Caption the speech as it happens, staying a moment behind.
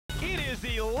is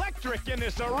electric in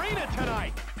this arena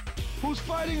tonight. Who's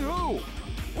fighting who?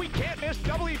 We can't miss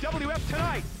WWF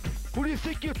tonight. Who do you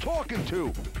think you're talking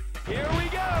to? Here we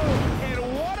go, and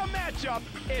what a matchup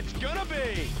it's gonna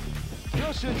be.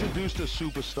 Just introduce the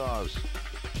superstars.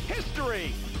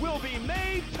 History will be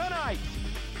made tonight.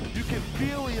 You can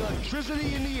feel the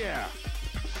electricity in the air.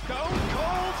 Stone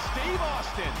Cold Steve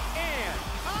Austin and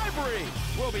Ivory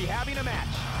will be having a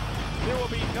match. There will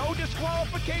be no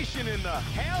disqualification in the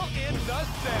Hell in the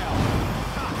Cell.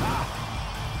 Ha ha!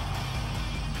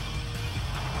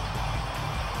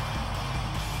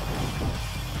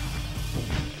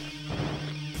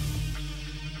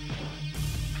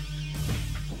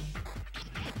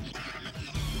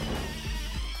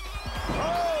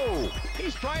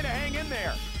 He's trying to hang in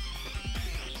there.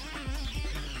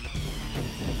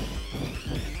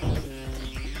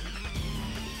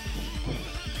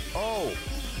 Oh.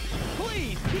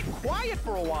 Please, keep quiet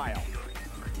for a while.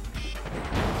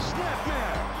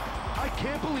 Snapman! I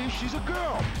can't believe she's a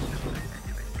girl.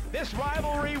 This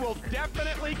rivalry will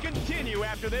definitely continue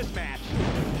after this match.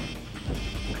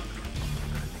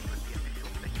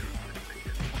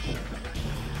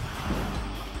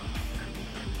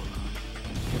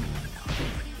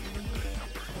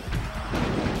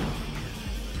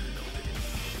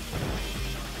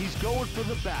 He's going for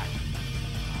the back.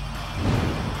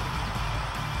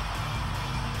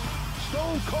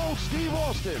 Stone Cold Steve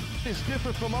Austin is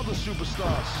different from other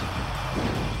superstars.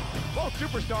 Both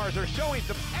superstars are showing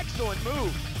some excellent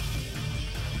moves.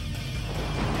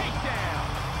 Takedown.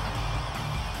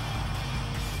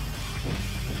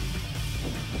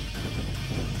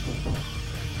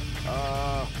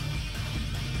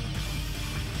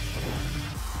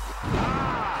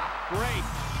 Great.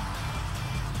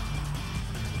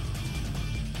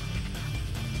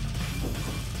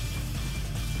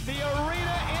 The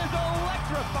arena is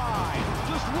electrified.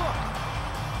 Just look.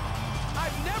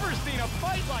 I've never seen a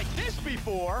fight like this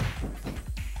before.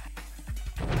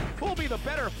 Who'll be the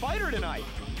better fighter tonight?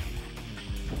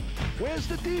 Where's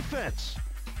the defense?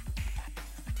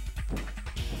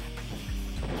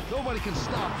 Nobody can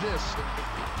stop this.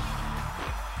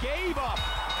 Gave up.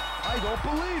 I don't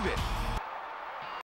believe it.